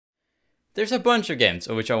There's a bunch of games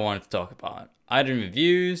of which I wanted to talk about, either in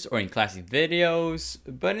reviews or in classic videos,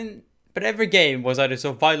 but every game was either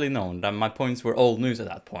so widely known that my points were old news at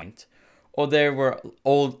that point, or they were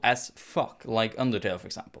old as fuck, like Undertale for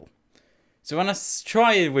example. So when I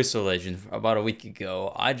tried Whistle Legend about a week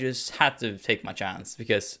ago, I just had to take my chance,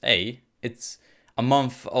 because A, it's a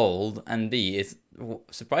month old, and B, it's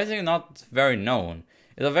surprisingly not very known.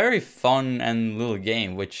 It's a very fun and little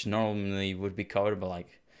game, which normally would be covered by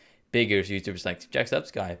like bigger YouTubers like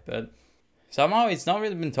Jacksepticeye, but somehow it's not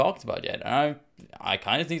really been talked about yet, and I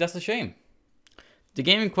kind of think that's a shame. The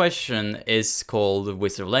game in question is called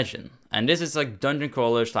Wizard of Legend, and this is a dungeon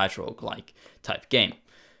crawler / roguelike type game.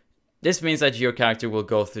 This means that your character will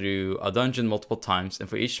go through a dungeon multiple times, and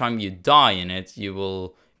for each time you die in it, you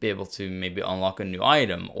will be able to maybe unlock a new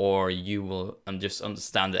item, or you will just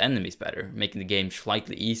understand the enemies better, making the game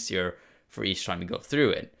slightly easier for each time you go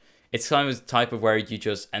through it. It's kind of the type of where you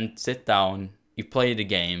just sit down, you play the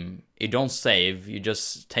game, you don't save, you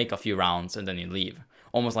just take a few rounds and then you leave.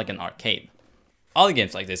 Almost like an arcade. Other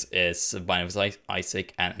games like this is Binding of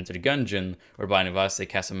Isaac and Enter the Gungeon, where Binding of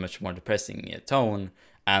Isaac has a much more depressing tone,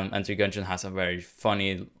 and Enter the Gungeon has a very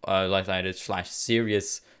funny, lighthearted /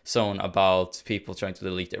 serious zone about people trying to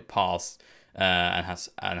delete their past and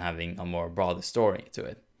having a more broader story to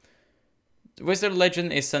it. Wizard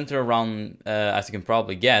Legend is centered around, as you can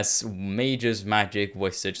probably guess, mages, magic,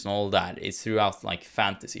 wizards, and all that. It's throughout like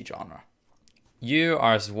fantasy genre. You,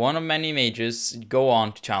 as one of many mages, go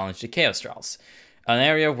on to challenge the Chaos Trials, an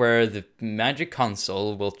area where the Magic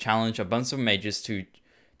Council will challenge a bunch of mages to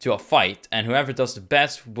a fight, and whoever does the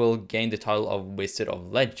best will gain the title of Wizard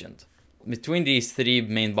of Legend. Between these three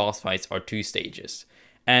main boss fights are 2 stages.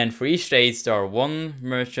 And for each stage, there are 1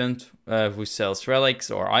 merchant who sells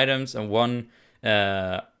relics or items, and 1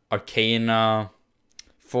 arcana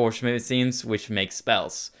forge medicines which make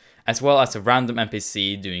spells, as well as a random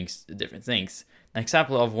NPC doing different things. An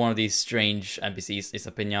example of one of these strange NPCs is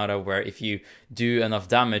a pinata, where if you do enough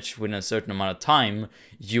damage within a certain amount of time,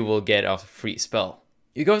 you will get a free spell.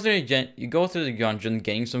 You go through the dungeon,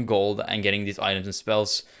 getting some gold and getting these items and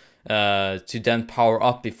spells to then power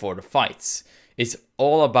up before the fights. It's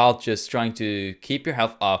all about just trying to keep your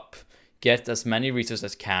health up, get as many resources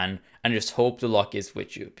as can, and just hope the luck is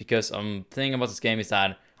with you. Because the thing about this game is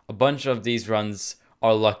that a bunch of these runs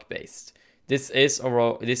are luck based. This is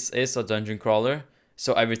a dungeon crawler,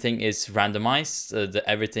 so everything is randomized.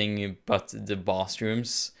 Everything but the boss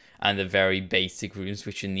rooms and the very basic rooms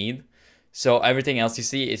which you need. So everything else you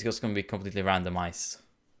see is just going to be completely randomized.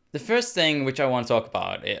 The first thing which I want to talk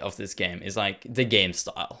about of this game is like the game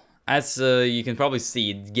style. As you can probably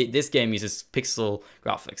see, this game uses pixel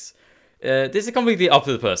graphics. This is completely up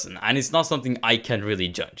to the person, and it's not something I can really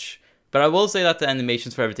judge. But I will say that the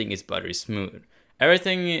animations for everything is buttery smooth.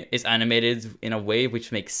 Everything is animated in a way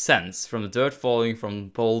which makes sense, from the dirt falling from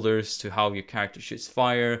boulders to how your character shoots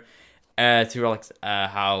fire, to like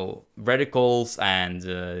how reticles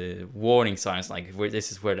and warning signs, like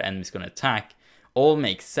this is where the enemy is going to attack, all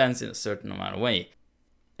make sense in a certain amount of way.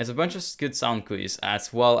 There's a bunch of good sound cues,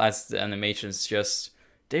 as well as the animations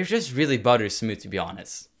they're just really buttery smooth, to be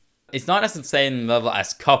honest. It's not as insane level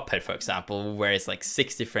as Cuphead, for example, where it's like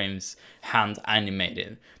 60 frames hand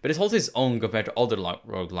animated, but it holds its own compared to other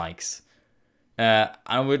roguelikes.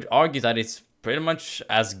 I would argue that it's pretty much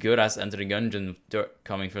as good as Enter the Gungeon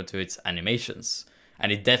coming to its animations,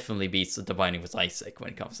 and it definitely beats The Binding of Isaac when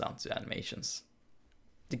it comes down to animations.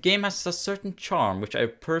 The game has a certain charm which I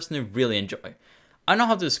personally really enjoy. I don't know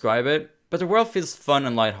how to describe it, but the world feels fun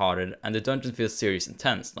and lighthearted, and the dungeon feels serious and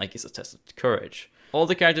tense, like it's a test of courage. All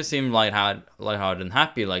the characters seem lighthearted and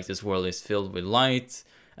happy, like this world is filled with light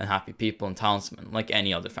and happy people and townsmen, like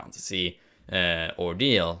any other fantasy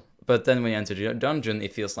ordeal. But then when you enter the dungeon,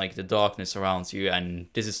 it feels like the darkness surrounds you, and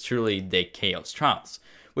this is truly the Chaos Trials,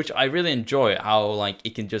 which I really enjoy, how like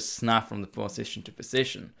it can just snap from the position to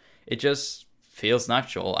position. It just feels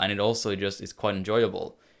natural, and it also just is quite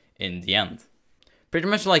enjoyable in the end. Pretty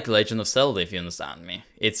much like Legend of Zelda, if you understand me.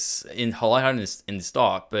 It's in lighthearted in the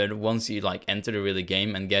start, but once you like enter the real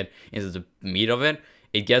game and get into the meat of it,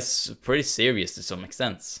 it gets pretty serious to some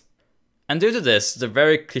extent. And due to this, the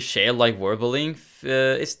very cliche-like word bullying,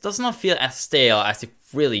 it does not feel as stale as it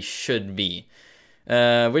really should be.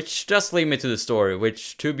 Which just leads me to the story,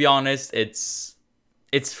 which, to be honest, it's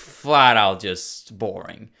flat out just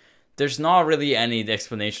boring. There's not really any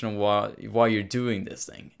explanation of why you're doing this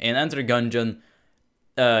thing. In Enter the Gungeon,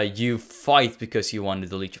 you fight because you want to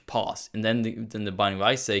delete your past, and then the Binding of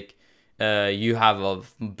Isaac, you have a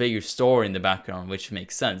bigger story in the background, which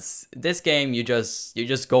makes sense. This game, you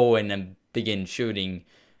just go in and begin shooting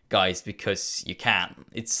guys because you can.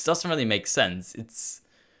 It doesn't really make sense. It's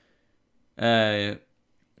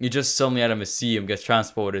you just suddenly out of a museum get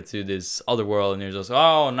transported to this other world and you're just,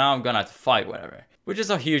 oh, now I'm gonna have to fight, whatever. Which is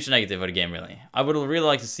a huge negative of the game, really. I would really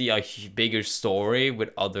like to see a bigger story with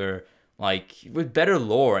other, like, with better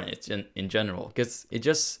lore in it in general. Because it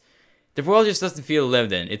just, the world just doesn't feel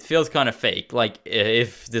lived in. It feels kind of fake. Like,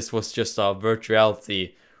 if this was just a virtual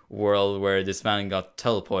reality world where this man got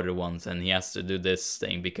teleported once and he has to do this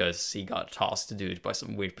thing because he got tasked to do it by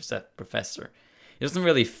some weird professor. It doesn't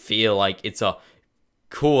really feel like it's a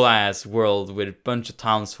cool ass world with a bunch of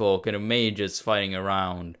townsfolk and mages fighting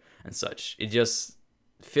around and such. It just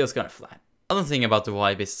feels kind of flat. Another thing about the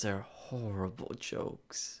vibe is they're horrible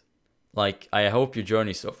jokes. Like, I hope your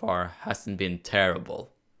journey so far hasn't been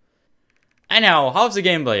terrible. And now, how's the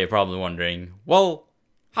gameplay, you're probably wondering? Well,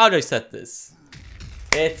 how do I set this?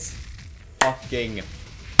 It's fucking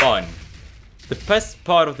fun. The best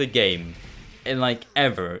part of the game, and like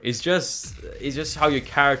ever, is just how your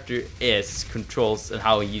character controls and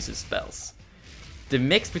how he uses spells. The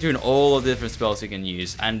mix between all of the different spells you can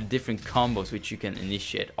use and the different combos which you can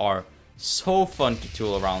initiate are so fun to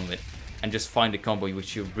tool around with and just find a combo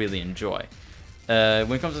which you really enjoy.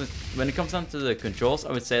 When it comes down to the controls,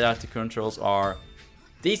 I would say that the controls are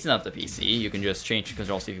decent at the PC. You can just change the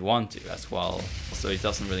controls if you want to as well, so it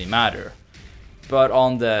doesn't really matter. But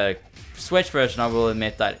on the Switch version, I will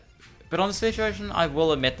admit that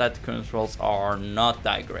the controls are not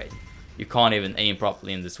that great. You can't even aim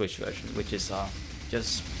properly in the Switch version, which is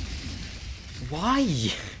just why?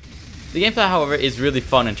 The gameplay, however, is really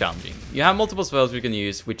fun and challenging. You have multiple spells you can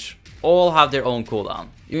use, which all have their own cooldown.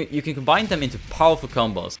 You can combine them into powerful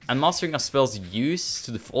combos, and mastering a spell's use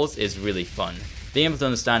to the fullest is really fun. Being able to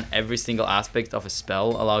understand every single aspect of a spell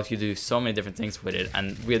allows you to do so many different things with it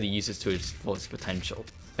and really use it to its fullest potential.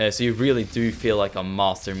 So you really do feel like a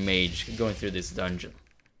master mage going through this dungeon.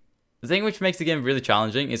 The thing which makes the game really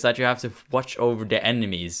challenging is that you have to watch over the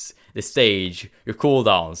enemies, the stage, your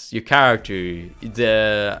cooldowns, your character,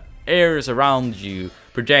 the areas around you,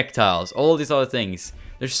 projectiles, all these other things.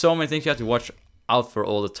 There's so many things you have to watch out for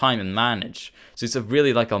all the time and manage. So it's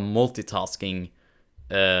really like a multitasking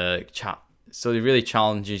So it really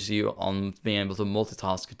challenges you on being able to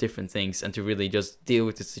multitask different things and to really just deal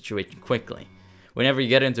with the situation quickly. Whenever you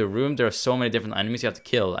get into a room, there are so many different enemies you have to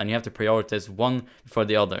kill, and you have to prioritize one before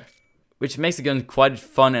the other. Which makes the gun quite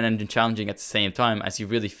fun and challenging at the same time, as you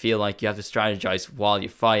really feel like you have to strategize while you're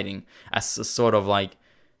fighting. As a sort of like,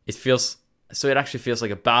 it actually feels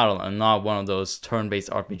like a battle and not one of those turn-based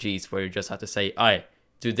RPGs where you just have to say, I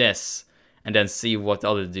do this, and then see what the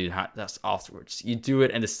other dude does afterwards. You do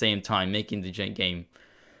it at the same time, making the game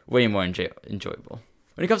way more enjoyable.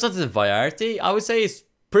 When it comes down to the variety, I would say it's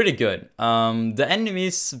pretty good. The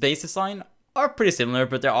enemies' base design are pretty similar,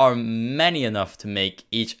 but there are many enough to make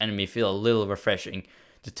each enemy feel a little refreshing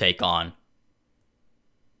to take on.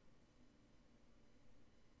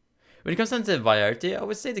 When it comes down to the variety, I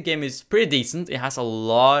would say the game is pretty decent. It has a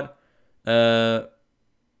lot. When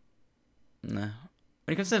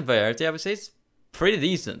it comes to the variety, I would say it's pretty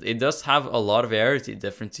decent. It does have a lot of variety,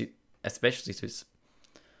 especially to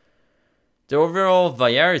the overall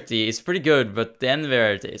variety is pretty good, but the end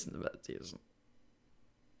variety isn't the best.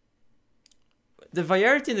 The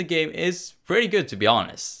variety in the game is pretty good, to be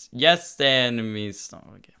honest. Yes, the enemies. No,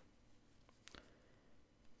 okay.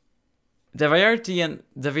 The variety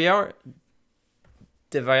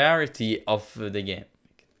of the game.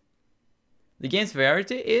 The game's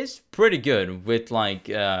variety is pretty good, with like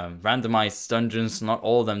randomized dungeons. Not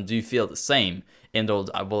all of them do feel the same, even though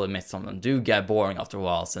I will admit some of them do get boring after a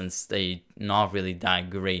while, since they not really that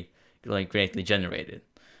greatly generated.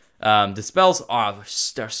 The spells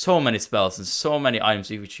there are so many spells and so many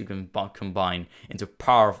items which you can combine into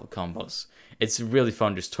powerful combos. It's really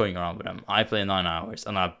fun just toying around with them. I played 9 hours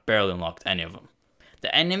and I barely unlocked any of them.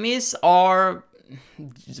 The enemies are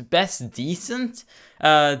best decent.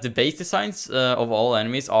 The base designs of all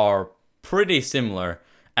enemies are pretty similar,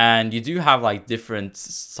 and you do have like different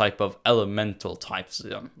type of elemental types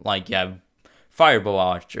of them. Like you have firebow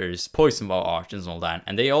archers, poison bow archers, and all that,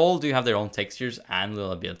 and they all do have their own textures and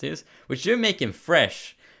little abilities, which do make him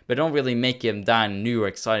fresh, but don't really make him that new or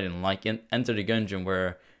exciting. Like in Enter the Gungeon,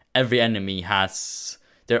 where every enemy has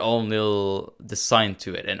their own little design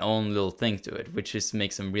to it and own little thing to it, which just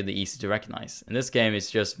makes them really easy to recognize. In this game,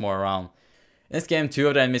 it's just more around. In this game, 2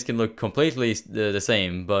 of the enemies can look completely the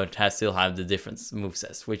same, but still have the different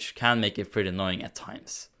movesets, which can make it pretty annoying at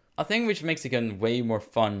times. A thing which makes the gun way more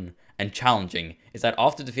fun and challenging is that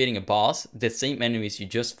after defeating a boss, the same enemies you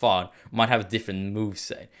just fought might have a different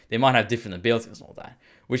moveset. They might have different abilities and all that,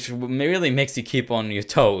 which really makes you keep on your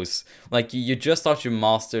toes. Like, you just thought you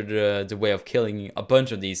mastered the way of killing a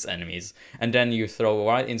bunch of these enemies, and then you throw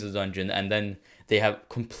right into the dungeon, and then they have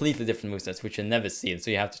completely different movesets, which you never see, so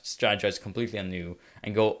you have to strategize completely anew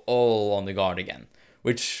and go all on the guard again.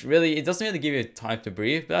 Which really, it doesn't really give you time to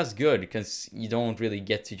breathe, but that's good, because you don't really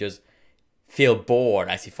get to just feel bored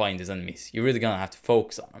as you find these enemies. You're really gonna have to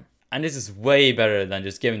focus on them. And this is way better than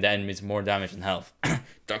just giving the enemies more damage and health.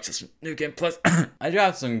 Dark Souls New Game Plus. I do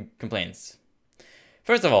have some complaints.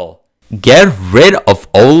 First of all, get rid of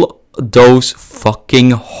all those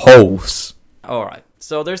fucking holes. Alright,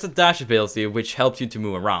 so there's a dash ability which helps you to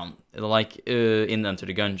move around, like in Enter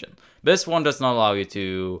the Gungeon. This one does not allow you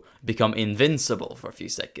to become invincible for a few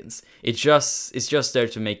seconds. It's just there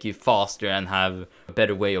to make you faster and have a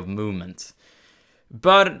better way of movement.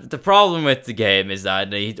 But the problem with the game is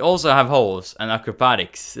that they also have holes and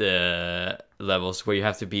acrobatics levels where you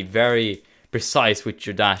have to be very precise with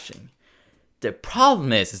your dashing. The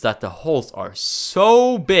problem is that the holes are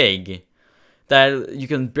so big that you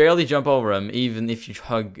can barely jump over them even if you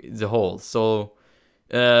hug the hole. So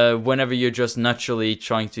whenever you're just naturally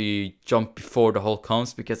trying to jump before the hole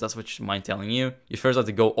comes, because that's what your mind telling you, you first have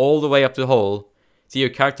to go all the way up the hole, see your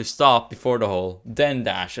character stop before the hole, then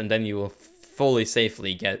dash, and then you will fully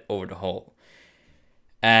safely get over the hole.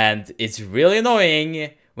 And it's really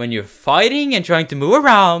annoying when you're fighting and trying to move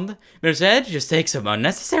around, but instead you just take some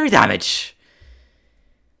unnecessary damage.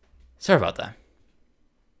 Sorry about that.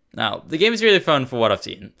 Now, the game is really fun for what I've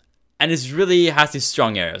seen, and it really has these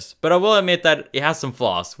strong areas, but I will admit that it has some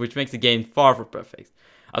flaws, which makes the game far from perfect.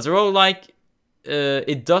 As a roguelike,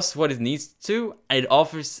 it does what it needs to, and it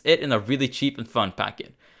offers it in a really cheap and fun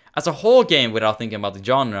package. As a whole game, without thinking about the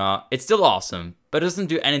genre, it's still awesome, but it doesn't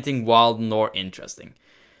do anything wild nor interesting.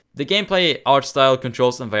 The gameplay, art style,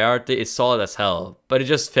 controls, and variety is solid as hell, but it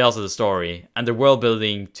just fails at the story, and the world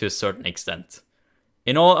building to a certain extent.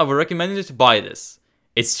 In all, I would recommend you to buy this.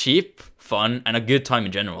 It's cheap, fun, and a good time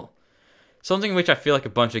in general. Something which I feel like a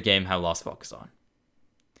bunch of games have lost focus on.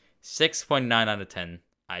 6.9 out of 10,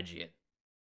 IGN.